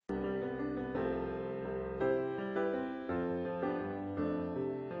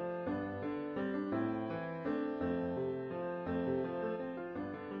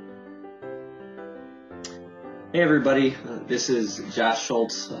Hey everybody, this is Josh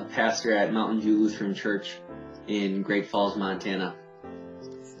Schultz, pastor at Mountain View Lutheran Church in Great Falls, Montana.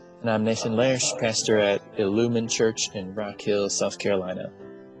 And I'm Nathan Lersch, pastor at Illumin Church in Rock Hill, South Carolina.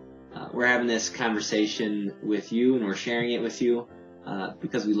 We're having this conversation with you and we're sharing it with you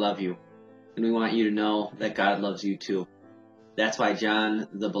because we love you and we want you to know that God loves you too. That's why John,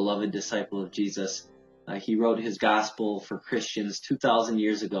 the beloved disciple of Jesus, he wrote his gospel for Christians 2,000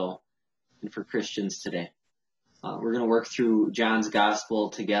 years ago and for Christians today. We're going to work through John's gospel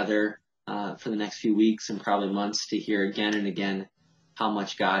together for the next few weeks and probably months to hear again and again how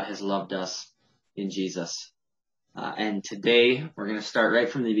much God has loved us in Jesus. And today we're going to start right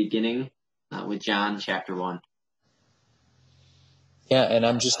from the beginning with John chapter 1. Yeah, and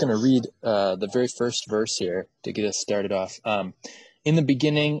I'm just going to read the very first verse here to get us started off. In the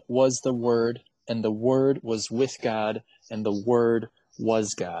beginning was the Word, and the Word was with God, and the Word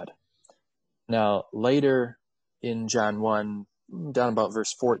was God. Now, later in John 1, down about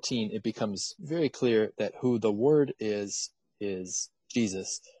verse 14, it becomes very clear that who the Word is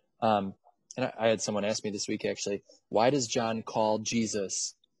Jesus. And I had someone ask me this week, actually, why does John call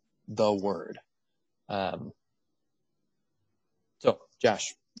Jesus the Word? So,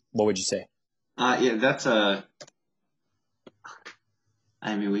 Josh, what would you say? We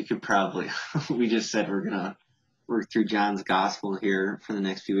could probably, we just said we're going to work through John's gospel here for the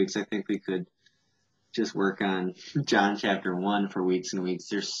next few weeks. I think we could just work on John chapter 1 for weeks and weeks.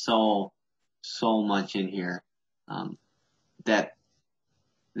 There's so much in here. That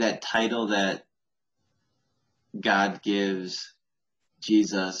title that God gives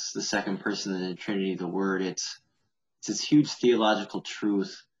Jesus, the second person in the Trinity, the Word, it's this huge theological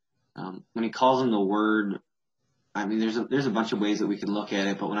truth. When he calls him the Word, there's a bunch of ways that we can look at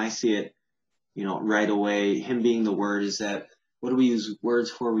it, but when I see it, right away, him being the Word is that, what do we use words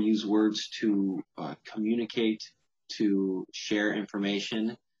for? We use words to communicate, to share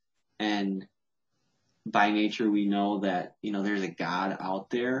information, and by nature we know that, there's a God out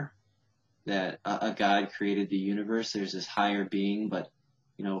there, that a God created the universe. There's this higher being, but,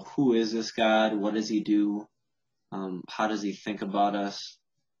 who is this God? What does he do? How does he think about us?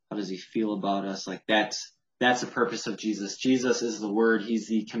 How does he feel about us? Like that's the purpose of Jesus. Jesus is the Word. He's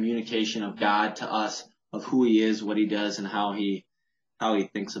the communication of God to us, of who he is, what he does, and how he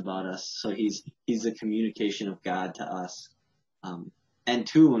thinks about us. So he's the communication of God to us. And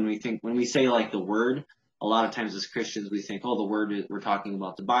two, when we say like the Word, a lot of times as Christians we think, oh, the Word, we're talking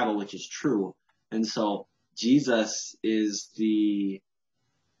about the Bible, which is true. And so Jesus is the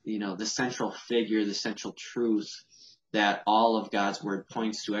central figure, the central truth that all of God's Word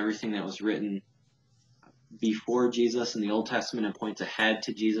points to. Everything that was written before Jesus in the Old Testament and points ahead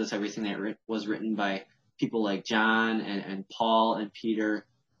to Jesus, everything that was written by people like John and Paul and Peter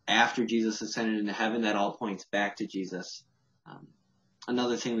after Jesus ascended into heaven, that all points back to Jesus.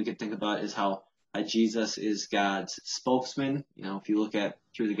 Another thing we could think about is how Jesus is God's spokesman. If you look at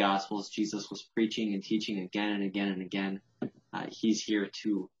through the Gospels, Jesus was preaching and teaching again and again and again. He's here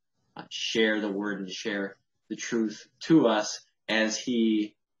to share the Word and to share the truth to us as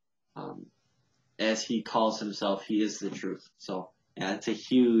he calls himself. He is the truth. So yeah, it's a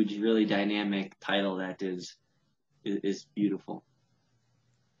huge, really dynamic title that is beautiful.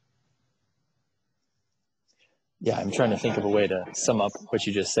 Yeah, I'm trying to think of a way to sum up what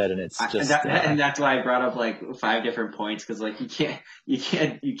you just said, and it's just and that's why I brought up like 5 different points, because like you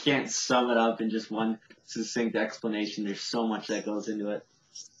can't sum it up in just one succinct explanation. There's so much that goes into it.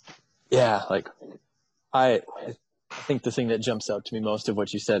 Yeah, like I think the thing that jumps out to me most of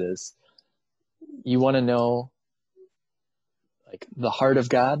what you said is, you want to know like the heart of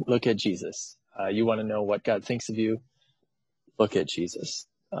God, look at Jesus. You want to know what God thinks of you, look at Jesus.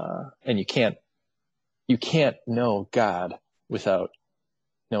 And you can't know God without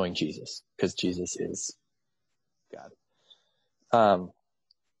knowing Jesus, because Jesus is God.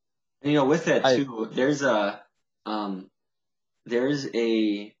 With that too,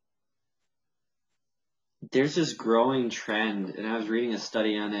 there's this growing trend, and I was reading a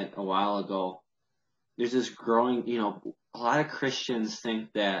study on it a while ago. There's this growing, a lot of Christians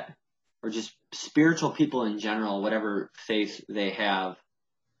think that, or just spiritual people in general, whatever faith they have,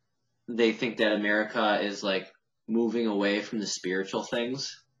 they think that America is like moving away from the spiritual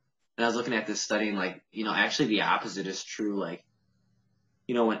things. And I was looking at this study and like, actually the opposite is true. Like,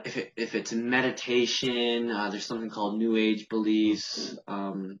 if it's meditation, there's something called New Age beliefs,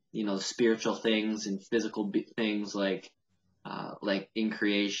 spiritual things and physical things like in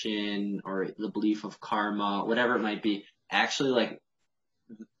creation or the belief of karma, whatever it might be. Actually, like,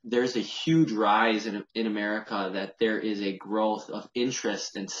 there's a huge rise in America, that there is a growth of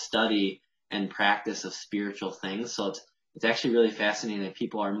interest and study and practice of spiritual things. So it's actually really fascinating that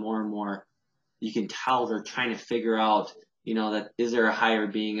people are more and more, you can tell they're trying to figure out, that is there a higher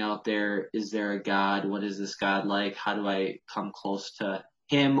being out there? Is there a God? What is this God like? How do I come close to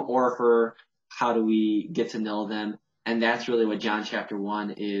him or her? How do we get to know them? And that's really what John chapter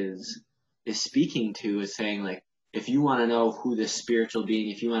 1 is speaking to, is saying, like, if you want to know who this spiritual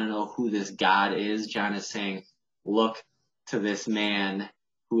being, if you want to know who this God is, John is saying, look to this man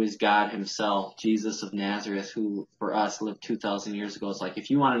who is God himself, Jesus of Nazareth, who for us lived 2,000 years ago. It's like, if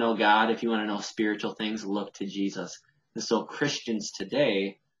you want to know God, if you want to know spiritual things, look to Jesus. And so Christians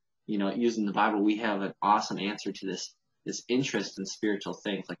today, using the Bible, we have an awesome answer to this interest in spiritual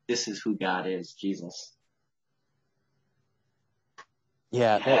things. Like, this is who God is, Jesus.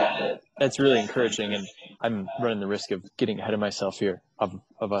 Yeah, that's really encouraging, and I'm running the risk of getting ahead of myself here,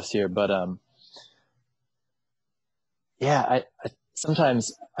 of us here, but I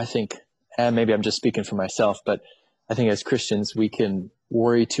sometimes I think, and maybe I'm just speaking for myself, but I think as Christians we can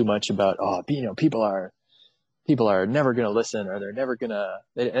worry too much about, people are never going to listen, or they're never going to,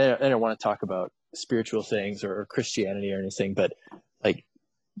 they don't want to talk about spiritual things or Christianity or anything. But like,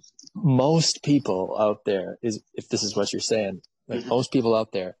 most people out there, if this is what you're saying, like, most people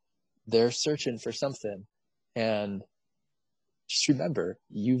out there, they're searching for something. And just remember,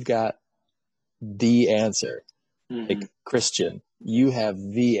 you've got the answer. Like, Christian, you have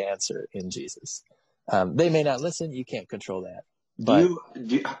the answer in Jesus. They may not listen. You can't control that. But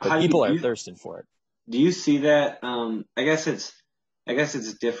people are thirsting for it. Do you see that? I guess it's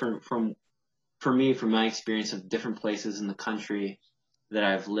different for me, from my experience of different places in the country that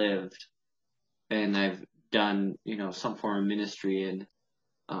I've lived, and I've done, some form of ministry. And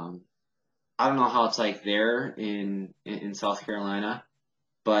I don't know how it's like there in South Carolina,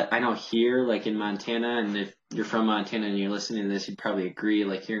 but I know here, like in Montana, and if you're from Montana and you're listening to this, you'd probably agree,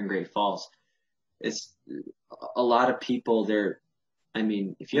 like here in Great Falls, it's a lot of people there. I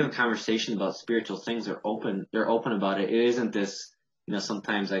mean, if you have a conversation about spiritual things, they're open about it. It isn't this,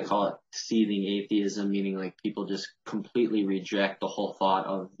 sometimes I call it seething atheism, meaning like people just completely reject the whole thought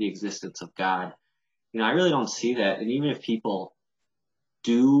of the existence of God. I really don't see that. And even if people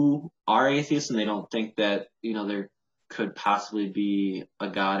are atheists and they don't think that, there could possibly be a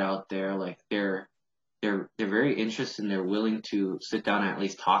God out there, like they're very interested and they're willing to sit down and at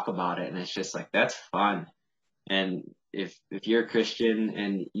least talk about it. And it's just like, that's fun. And if you're a Christian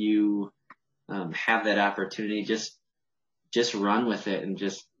and you have that opportunity, just run with it, and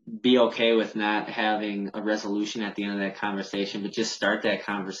just be okay with not having a resolution at the end of that conversation, but just start that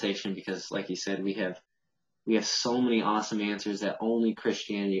conversation, because like you said, we have so many awesome answers that only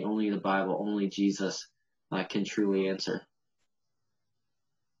Christianity, only the Bible, only Jesus can truly answer.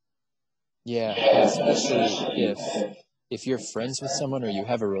 Yeah, especially if you're friends with someone or you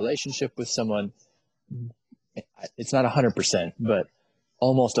have a relationship with someone, it's not 100%, but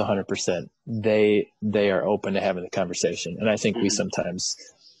almost 100%. They are open to having the conversation, and I think we sometimes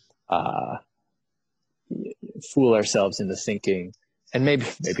fool ourselves into thinking, and maybe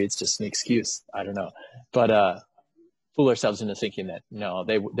it's just an excuse, I don't know, but fool ourselves into thinking that no,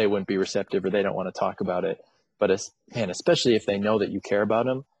 they wouldn't be receptive, or they don't want to talk about it. But especially if they know that you care about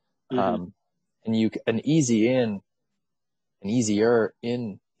them, and an easier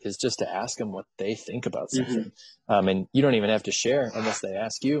in is just to ask them what they think about something. And you don't even have to share unless they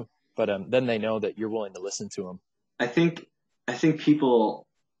ask you, but then they know that you're willing to listen to them. I think people,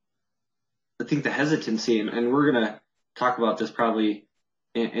 the hesitancy, and we're going to talk about this probably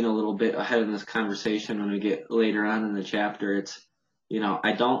in a little bit ahead in this conversation when we get later on in the chapter. It's,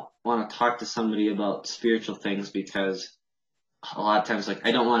 I don't want to talk to somebody about spiritual things because a lot of times, like,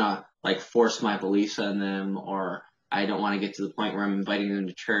 I don't want to like force my beliefs on them, or I don't want to get to the point where I'm inviting them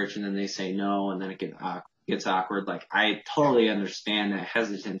to church and then they say no, and then it gets awkward. Like, I totally understand that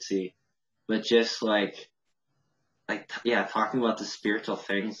hesitancy, but just talking about the spiritual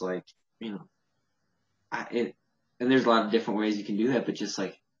things, like, and there's a lot of different ways you can do that, but just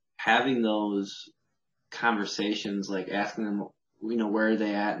like having those conversations, like asking them, where are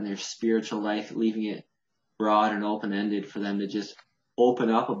they at in their spiritual life, leaving it broad and open-ended for them to just open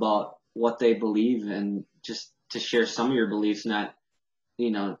up about what they believe, and just to share some of your beliefs, not,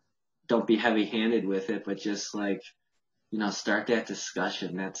 don't be heavy-handed with it, but just like, start that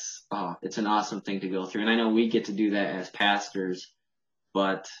discussion. It's an awesome thing to go through. And I know we get to do that as pastors,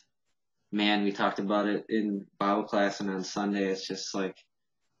 but man, we talked about it in Bible class and on Sunday. It's just like,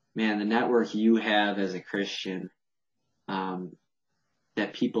 man, the network you have as a Christian,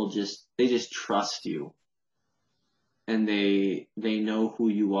 that people just trust you, and they know who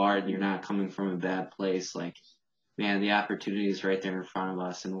you are, and you're not coming from a bad place. Like, man, the opportunity is right there in front of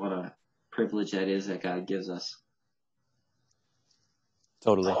us, and what a privilege that is that God gives us.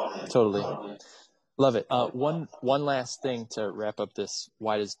 Totally. Love it. One last thing to wrap up this.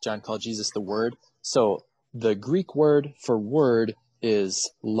 Why does John call Jesus the Word? So the Greek word for word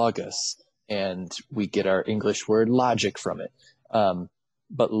is logos, and we get our English word logic from it.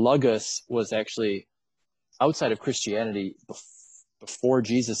 But logos was actually outside of Christianity before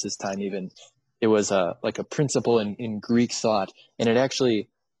Jesus' time even. It was like a principle in Greek thought, and it actually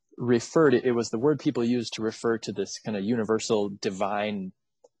it was the word people used to refer to this kind of universal divine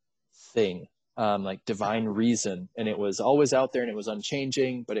thing, like divine reason. And it was always out there and it was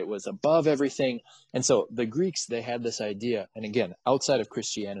unchanging, but it was above everything. And so the Greeks, they had this idea, and again, outside of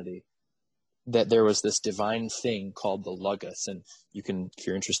Christianity, that there was this divine thing called the logos. And you can, if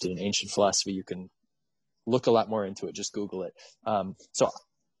you're interested in ancient philosophy, you can look a lot more into it. Just Google it. So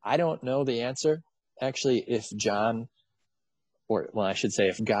I don't know the answer, actually, if John, or well, I should say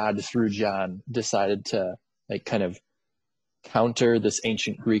if God through John decided to like kind of counter this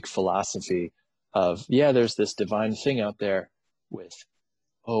ancient Greek philosophy of, yeah, there's this divine thing out there with,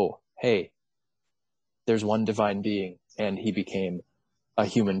 oh, hey, there's one divine being and he became a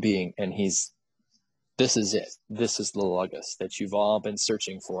human being and this is it. This is the logos that you've all been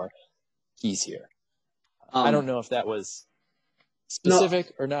searching for. He's here. I don't know if that was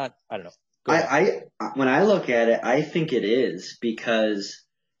specific or not. I don't know. Go ahead. When I look at it, I think it is because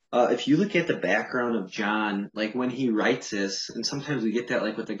if you look at the background of John, like when he writes this, and sometimes we get that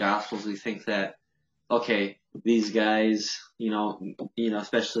like with the Gospels, we think that, okay, these guys,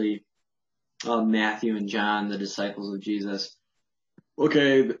 especially Matthew and John, the disciples of Jesus.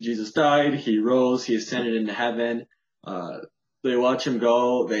 Okay, Jesus died, he rose, he ascended into heaven. They watch him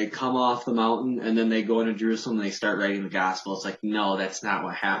go, they come off the mountain, and then they go into Jerusalem and they start writing the gospel. It's like, no, that's not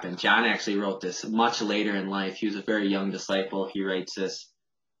what happened. John actually wrote this much later in life. He was a very young disciple. He writes this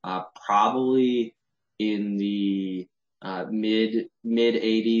probably in the mid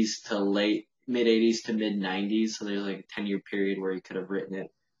 80s to mid 90s. So there's like a 10-year period where he could have written it.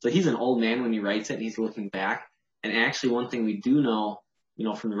 So he's an old man when he writes it, and he's looking back. And actually, one thing we do know,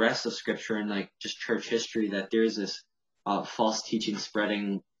 from the rest of Scripture and like just church history, that there's this false teaching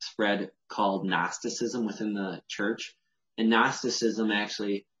spread called Gnosticism within the church. And Gnosticism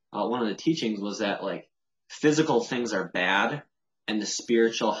actually, one of the teachings was that like physical things are bad and the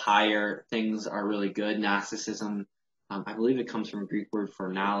spiritual higher things are really good. Gnosticism, I believe it comes from a Greek word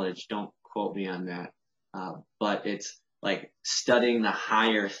for knowledge. Don't quote me on that. But it's like studying the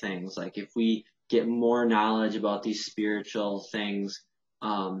higher things. Like if we get more knowledge about these spiritual things,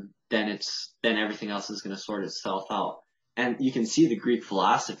 then everything else is going to sort itself out. And you can see the Greek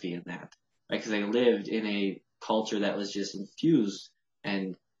philosophy in that, right? Because they lived in a culture that was just infused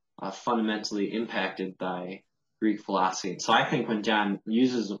and fundamentally impacted by Greek philosophy. So I think when John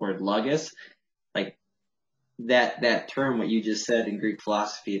uses the word logos, like that term, what you just said in Greek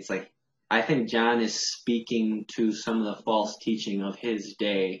philosophy, it's like, I think John is speaking to some of the false teaching of his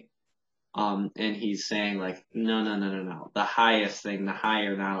day. And he's saying like, no. The highest thing, the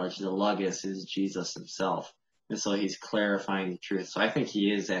higher knowledge, the logos is Jesus himself. And so he's clarifying the truth. So I think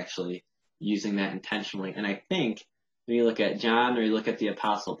he is actually using that intentionally. And I think when you look at John or you look at the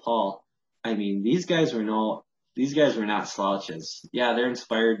Apostle Paul, I mean, these guys were not slouches. Yeah, they're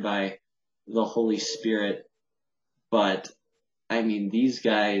inspired by the Holy Spirit, but I mean, these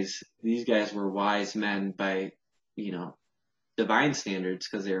guys were wise men by, divine standards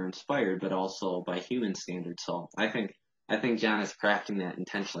because they were inspired, but also by human standards. So I think John is crafting that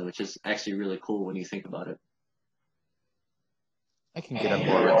intentionally, which is actually really cool when you think about it. I can get on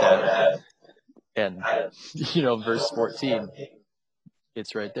board with that. And, verse 14,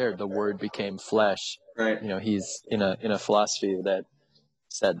 it's right there. The Word became flesh. Right. He's in a philosophy that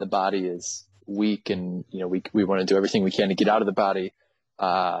said the body is weak and, we want to do everything we can to get out of the body.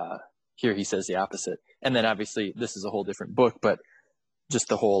 Here he says the opposite. And then obviously this is a whole different book, but just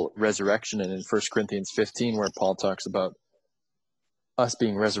the whole resurrection, and in 1 Corinthians 15, where Paul talks about us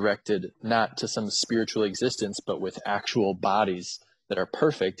being resurrected, not to some spiritual existence, but with actual bodies that are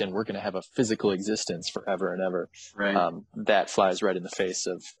perfect, and we're going to have a physical existence forever and ever. Right. That flies right in the face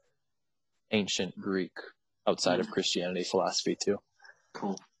of ancient Greek, outside of Christianity philosophy too.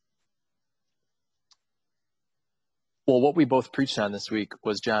 Cool. Well, what we both preached on this week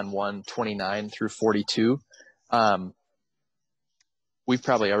was John 1:29 through 42. We've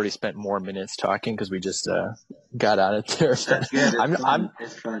probably already spent more minutes talking because we just got on it there.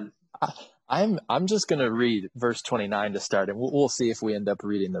 It's fun. I'm just going to read verse 29 to start, and we'll see if we end up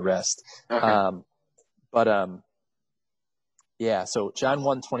reading the rest. Okay. Yeah, so John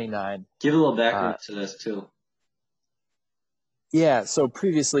 1:29. Give a little background to this too. Yeah, so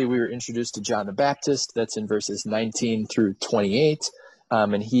previously we were introduced to John the Baptist. That's in verses 19 through 28.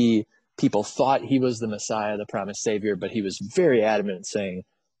 And people thought he was the Messiah, the promised Savior, but he was very adamant in saying,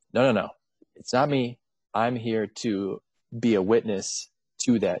 no, no, no, it's not me. I'm here to be a witness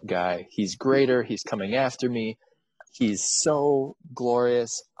to that guy. He's greater. He's coming after me. He's so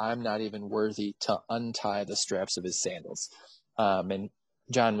glorious. I'm not even worthy to untie the straps of his sandals. And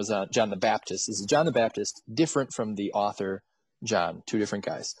John the Baptist. This is John the Baptist, different from the author John, two different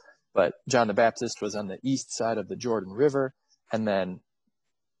guys. But John the Baptist was on the east side of the Jordan River. And then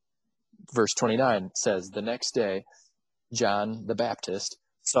verse 29 says, the next day, John the Baptist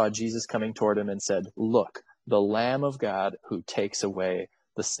saw Jesus coming toward him and said, look, the Lamb of God who takes away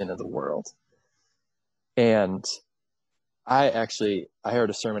the sin of the world. And I heard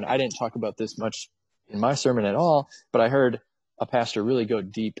a sermon. I didn't talk about this much in my sermon at all, but I heard a pastor really go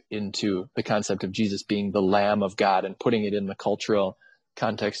deep into the concept of Jesus being the Lamb of God and putting it in the cultural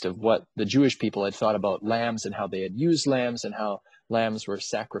context of what the Jewish people had thought about lambs and how they had used lambs and how lambs were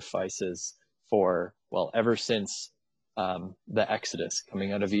sacrifices for, well, ever since the Exodus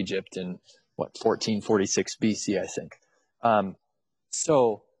coming out of Egypt in 1446 BC, I think.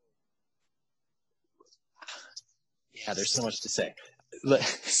 So yeah, there's so much to say.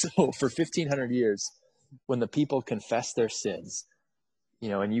 So for 1500 years, when the people confessed their sins,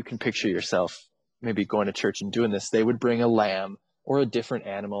 and you can picture yourself maybe going to church and doing this, they would bring a lamb or a different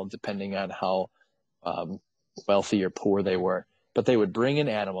animal, depending on how wealthy or poor they were. But they would bring an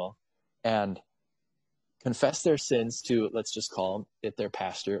animal and confess their sins to, let's just call it their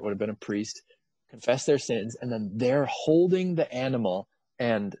pastor. It would have been a priest. Confess their sins, and then they're holding the animal,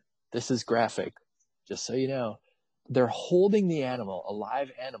 and this is graphic, just so you know. They're holding the animal, a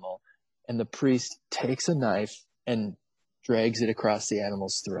live animal, and the priest takes a knife and drags it across the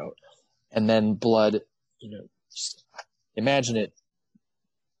animal's throat. And then blood, just imagine it,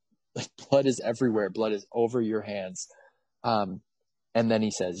 like blood is everywhere. Blood is over your hands. And then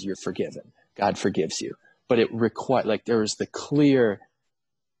he says, you're forgiven. God forgives you. But it required, there was the clear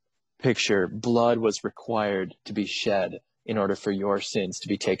picture, blood was required to be shed in order for your sins to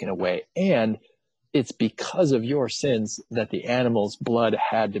be taken away. And it's because of your sins that the animal's blood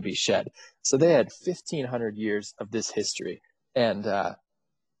had to be shed. So they had 1,500 years of this history. And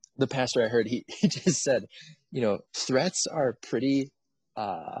the pastor I heard, he just said, threats are pretty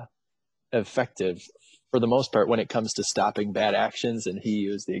effective for the most part when it comes to stopping bad actions. And he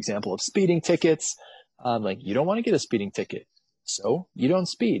used the example of speeding tickets. You don't want to get a speeding ticket, so you don't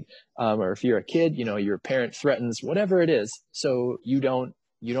speed. Or if you're a kid, your parent threatens whatever it is, so you don't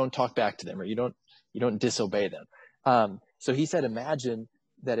talk back to them, or you don't disobey them. So he said, imagine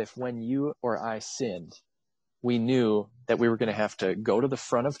that if when you or I sinned, we knew that we were going to have to go to the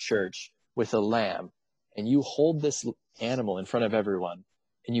front of church with a lamb, and you hold this animal in front of everyone,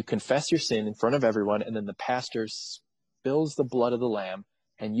 and you confess your sin in front of everyone, and then the pastor spills the blood of the lamb,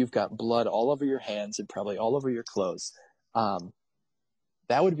 and you've got blood all over your hands and probably all over your clothes.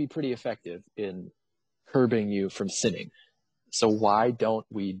 That would be pretty effective in curbing you from sinning. So why don't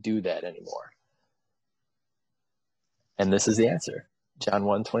we do that anymore? And this is the answer, John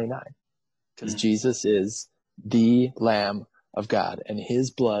 1:29, because Jesus is the Lamb of God, and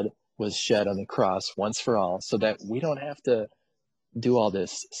his blood was shed on the cross once for all, so that we don't have to do all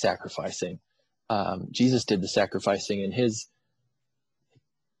this sacrificing. Jesus did the sacrificing, and his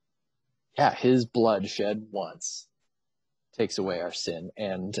blood shed once takes away our sin.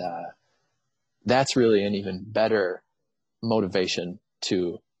 And that's really an even better motivation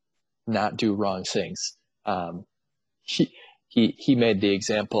to not do wrong things. He made the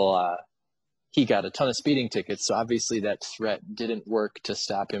example, he got a ton of speeding tickets, so obviously that threat didn't work to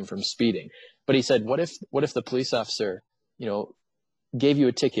stop him from speeding. But he said, what if the police officer, gave you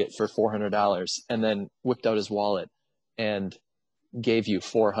a ticket for $400 and then whipped out his wallet and gave you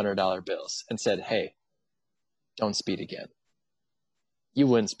 $400 bills and said, hey, don't speed again. You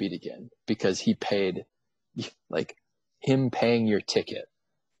wouldn't speed again, because he paid, him paying your ticket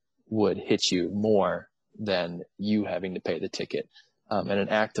would hit you more than you having to pay the ticket. And an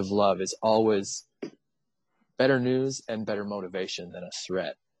act of love is always better news and better motivation than a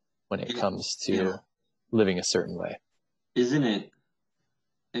threat when it comes to living a certain way. Isn't it?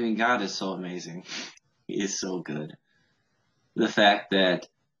 I mean, God is so amazing. He is so good. The fact that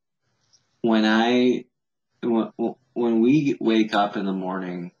when we wake up in the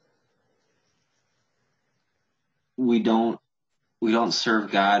morning, we don't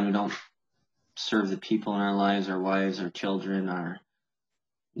serve God. We don't serve the people in our lives, our wives, our children, our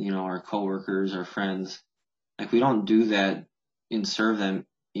coworkers, our friends. We don't do that and serve them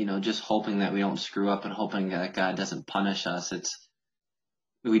just hoping that we don't screw up and hoping that God doesn't punish us.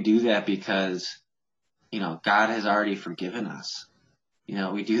 We do that because, God has already forgiven us.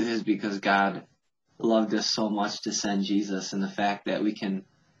 We do this because God loved us so much to send Jesus, and the fact that we can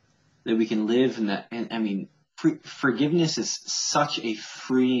live in that. And I mean, forgiveness is such a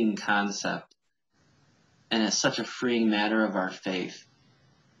freeing concept, and it's such a freeing matter of our faith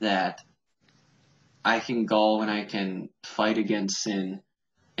that I can go and I can fight against sin,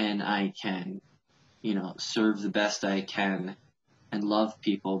 and I can, serve the best I can and love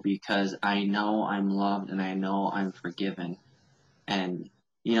people because I know I'm loved and I know I'm forgiven. And,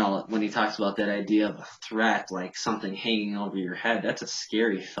 when he talks about that idea of a threat, like something hanging over your head, that's a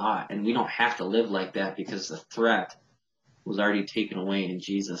scary thought. And we don't have to live like that because the threat was already taken away in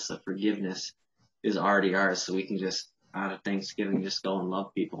Jesus. The forgiveness is already ours. So we can just, out of Thanksgiving, just go and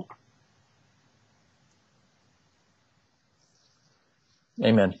love people.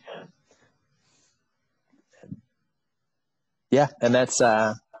 Amen. Yeah. And that's,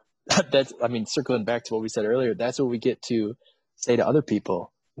 I mean, circling back to what we said earlier, that's what we get to say to other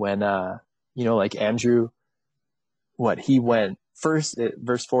people when, like Andrew, he went first,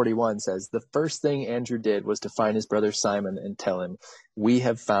 verse 41 says, the first thing Andrew did was to find his brother Simon and tell him, we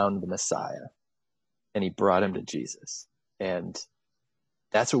have found the Messiah. And he brought him to Jesus. And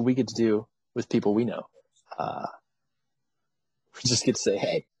that's what we get to do with people we know. We just get to say,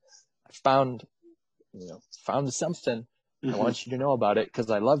 hey, I found something. I want you to know about it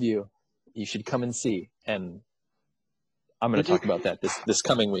because I love you. You should come and see. And I'm going to talk about that this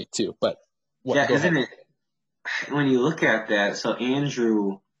coming week too. But yeah, isn't it? When you look at that, so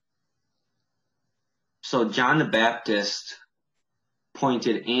John the Baptist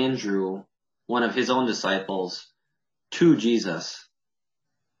pointed Andrew, one of his own disciples, to Jesus.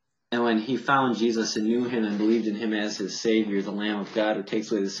 And when he found Jesus and knew him and believed in him as his Savior, the Lamb of God who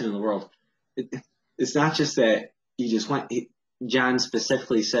takes away the sin of the world, it's not just that he just went. John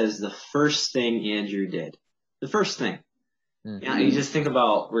specifically says the first thing Andrew did. The first thing. Mm-hmm. You just think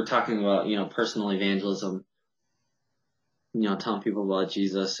about, we're talking about, personal evangelism, telling people about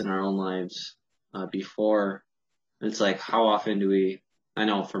Jesus in our own lives before. It's like, how often do we, I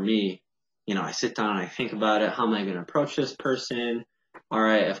know for me, I sit down and I think about it. How am I going to approach this person? All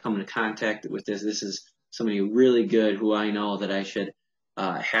right, I've come into contact with this. This is somebody really good who I know that I should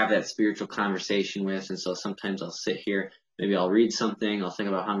have that spiritual conversation with. And so sometimes I'll sit here, maybe I'll read something. I'll think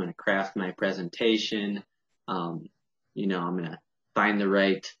about how I'm going to craft my presentation. I'm going to find the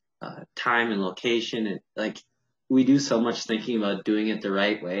right time and location. And like, we do so much thinking about doing it the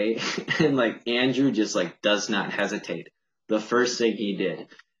right way. And like Andrew just like does not hesitate. The first thing he did,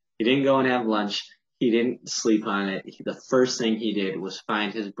 he didn't go and have lunch. He didn't sleep on it. The first thing he did was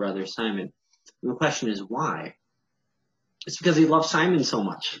find his brother Simon. And the question is why? It's because he loved Simon so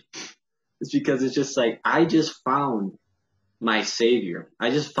much. It's because it's just like, I just found my Savior.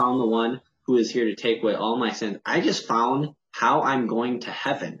 I just found the one who is here to take away all my sins. I just found how I'm going to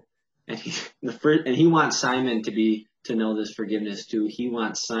heaven. And he wants Simon to know this forgiveness too. He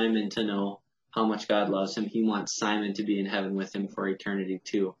wants Simon to know how much God loves him. He wants Simon to be in heaven with him for eternity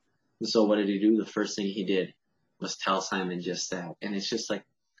too. And so what did he do? The first thing he did was tell Simon just that. And it's just like,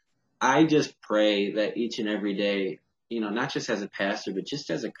 I just pray that each and every day, not just as a pastor, but just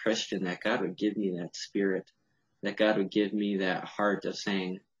as a Christian, that God would give me that spirit, that God would give me that heart of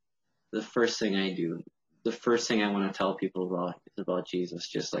saying, the first thing I do, the first thing I want to tell people about is about Jesus,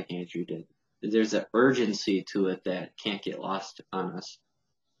 just like Andrew did. There's an urgency to it that can't get lost on us.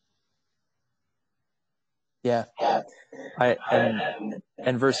 Yeah.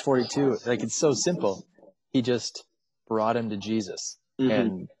 And verse 42, like it's so simple. He just brought him to Jesus. Mm-hmm.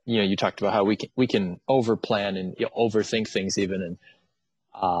 And, you talked about how we can overplan and overthink things even.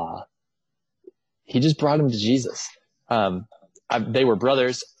 And he just brought him to Jesus. They were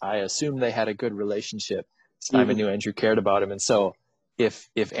brothers. I assume they had a good relationship. Simon knew Andrew cared about him. And so if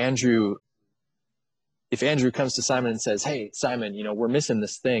Andrew comes to Simon and says, hey, Simon, we're missing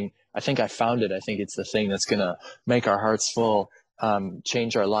this thing. I think I found it. I think it's the thing that's going to make our hearts full,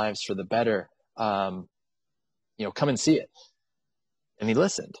 change our lives for the better. Come and see it. And he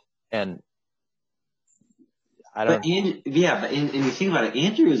listened. And but you think about it,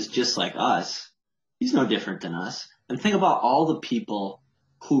 Andrew is just like us. He's no different than us. And think about all the people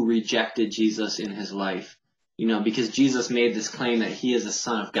who rejected Jesus in his life. Because Jesus made this claim that he is the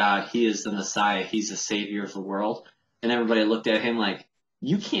Son of God, he is the Messiah, he's the Savior of the world. And everybody looked at him like,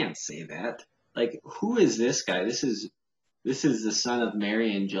 you can't say that. Like, who is this guy? This is the son of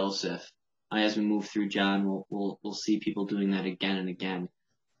Mary and Joseph. As we move through John, we'll see people doing that again and again.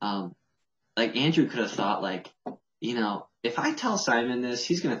 Like Andrew could have thought like, if I tell Simon this,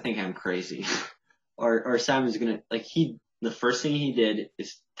 he's going to think I'm crazy. or Simon's going to, like, the first thing he did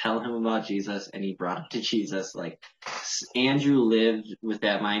is tell him about Jesus, and he brought him to Jesus. Like, Andrew lived with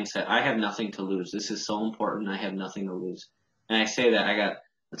that mindset. I have nothing to lose. This is so important. I have nothing to lose. And I say that,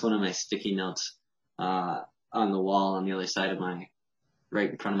 that's one of my sticky notes, on the wall on the other side of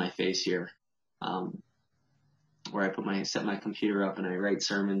right in front of my face here, where I set my computer up and I write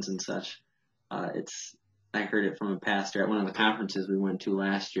sermons and such. I heard it from a pastor at one of the conferences we went to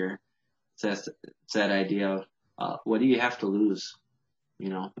last year. It's that idea of, what do you have to lose?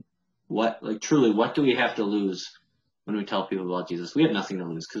 Truly, what do we have to lose when we tell people about Jesus? We have nothing to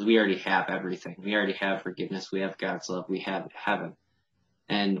lose because we already have everything. We already have forgiveness. We have God's love. We have heaven.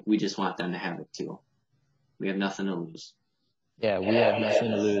 And we just want them to have it too. We have nothing to lose. Yeah, we have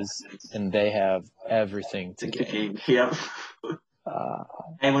nothing to lose, and they have everything to gain. Yep.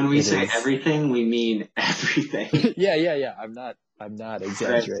 And when we say everything, we mean everything. Yeah. I'm not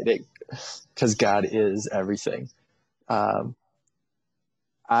exaggerating, because God is everything. God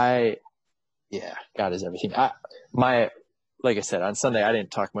is everything. Like I said, on Sunday, I didn't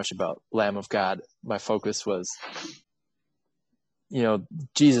talk much about Lamb of God. My focus was,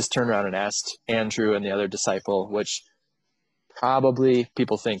 Jesus turned around and asked Andrew and the other disciple, which probably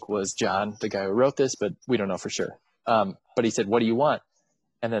people think was John, the guy who wrote this, but we don't know for sure. But he said, "What do you want?"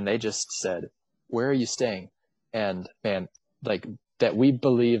 And then they just said, "Where are you staying?" And man, like that, we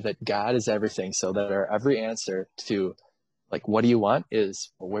believe that God is everything. So that our every answer to, like, what do you want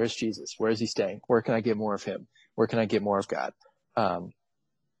is, well, where's Jesus? Where is he staying? Where can I get more of him? Where can I get more of God?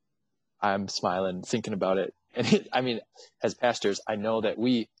 I'm smiling thinking about it. And as pastors, I know that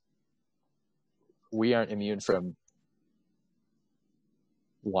we aren't immune from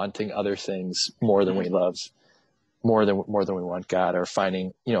wanting other things more than we love, more than we want God, or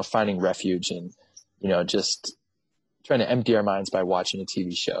finding refuge and, just trying to empty our minds by watching a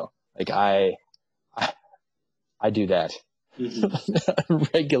TV show. Like I do that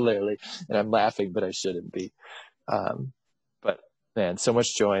regularly, and I'm laughing, but I shouldn't be. But man, so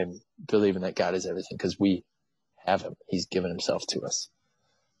much joy in believing that God is everything because we have him. He's given himself to us.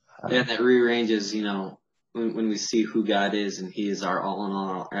 And that rearranges, when we see who God is and he is our all in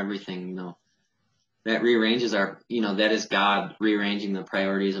all, everything, that rearranges that is God rearranging the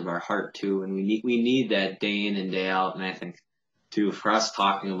priorities of our heart too. And we need that day in and day out. And I think too, for us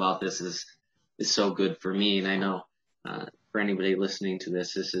talking about this is so good for me. And I know, for anybody listening to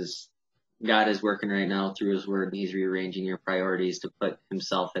this, God is working right now through his word, and he's rearranging your priorities to put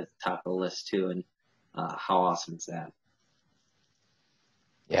himself at the top of the list too. And, how awesome is that?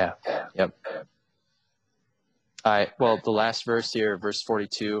 Yeah. Yep. All right. Well, the last verse here, verse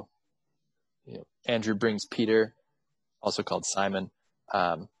 42, Andrew brings Peter, also called Simon.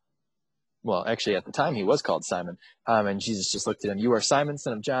 Well, actually, at the time he was called Simon. And Jesus just looked at him. "You are Simon,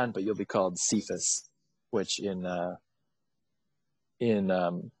 son of John, but you'll be called Cephas," which in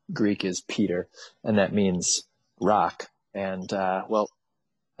Greek is Peter, and that means rock. And I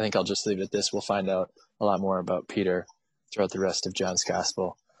think I'll just leave it at this. We'll find out a lot more about Peter throughout the rest of John's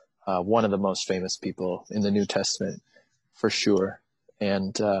Gospel. One of the most famous people in the New Testament, for sure.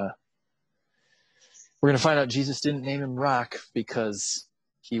 And we're going to find out Jesus didn't name him Rock because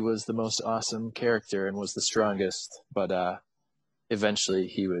he was the most awesome character and was the strongest. But eventually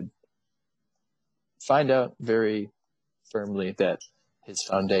he would find out very firmly that his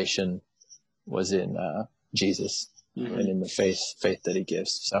foundation was in Jesus and in the faith that he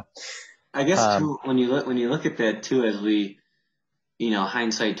gives. So I guess too, when you look at that too, as we,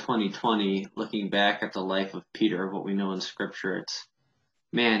 hindsight 2020, looking back at the life of Peter, what we know in Scripture, it's,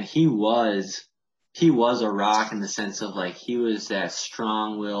 man, he was a rock in the sense of, like, he was that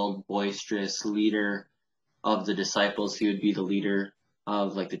strong-willed, boisterous leader of the disciples. He would be the leader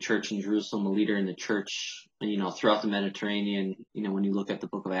of, like, the church in Jerusalem, a leader in the church, throughout the Mediterranean. When you look at the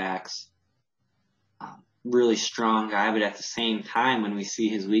book of Acts, really strong guy, but at the same time, when we see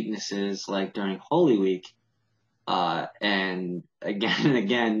his weaknesses, like during Holy Week, and again and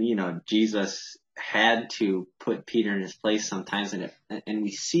again, Jesus had to put Peter in his place sometimes, and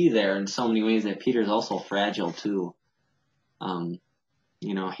we see there in so many ways that Peter is also fragile too.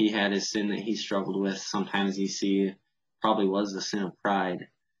 He had his sin that he struggled with. Sometimes you see probably was the sin of pride,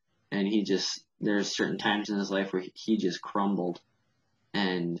 and there's certain times in his life where he just crumbled,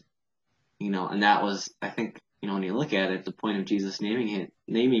 and that was, I think, when you look at it, the point of Jesus naming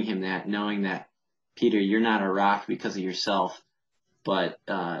him that, knowing that, Peter, you're not a rock because of yourself, but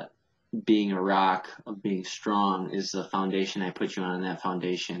being a rock of being strong is the foundation I put you on, and that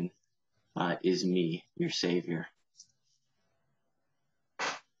foundation is me, your Savior.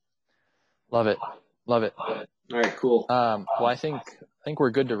 Love it. Love it. All right, cool. Well, I think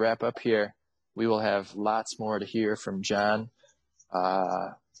we're good to wrap up here. We will have lots more to hear from John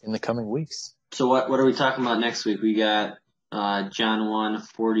in the coming weeks. So what are we talking about next week? We got John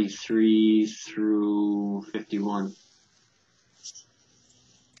 1:43 through 51.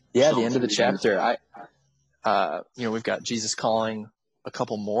 Yeah, the end of the chapter. We've got Jesus calling a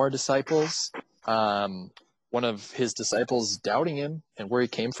couple more disciples. One of his disciples doubting him and where he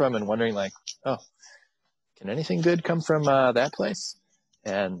came from and wondering, like, oh, can anything good come from that place?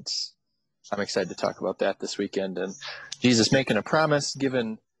 And I'm excited to talk about that this weekend. And Jesus making a promise,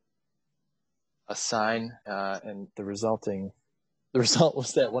 given a sign, and the result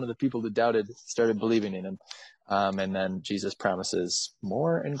was that one of the people that doubted started believing in him. And then Jesus promises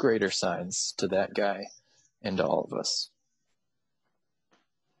more and greater signs to that guy and to all of us.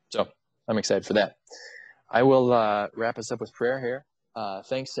 So I'm excited for that. I will wrap us up with prayer here.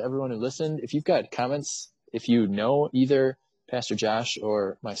 Thanks to everyone who listened. If you've got comments, if you know either Pastor Josh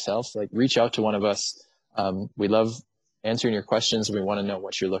or myself, like, reach out to one of us. We love answering your questions. We want to know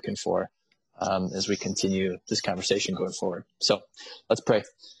what you're looking for as we continue this conversation going forward. So let's pray.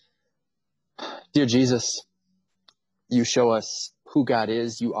 Dear Jesus, you show us who God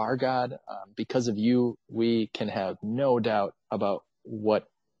is. You are God. Because of you, we can have no doubt about what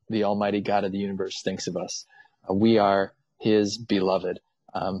the Almighty God of the universe thinks of us. We are his beloved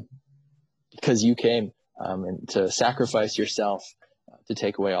because you came and to sacrifice yourself to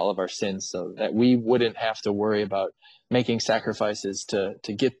take away all of our sins so that we wouldn't have to worry about making sacrifices to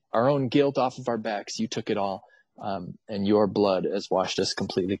get our own guilt off of our backs. You took it all, and your blood has washed us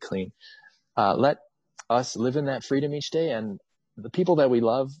completely clean. Let us live in that freedom each day, and the people that we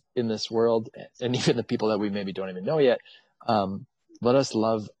love in this world, and even the people that we maybe don't even know yet, let us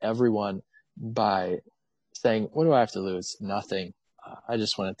love everyone by saying, what do I have to lose? Nothing. I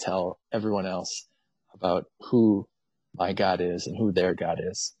just want to tell everyone else about who my God is and who their God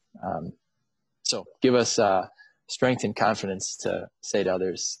is. So give us strength and confidence to say to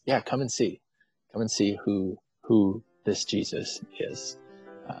others, yeah, come and see who this Jesus is.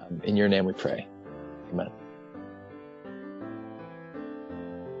 In your name we pray. Amen.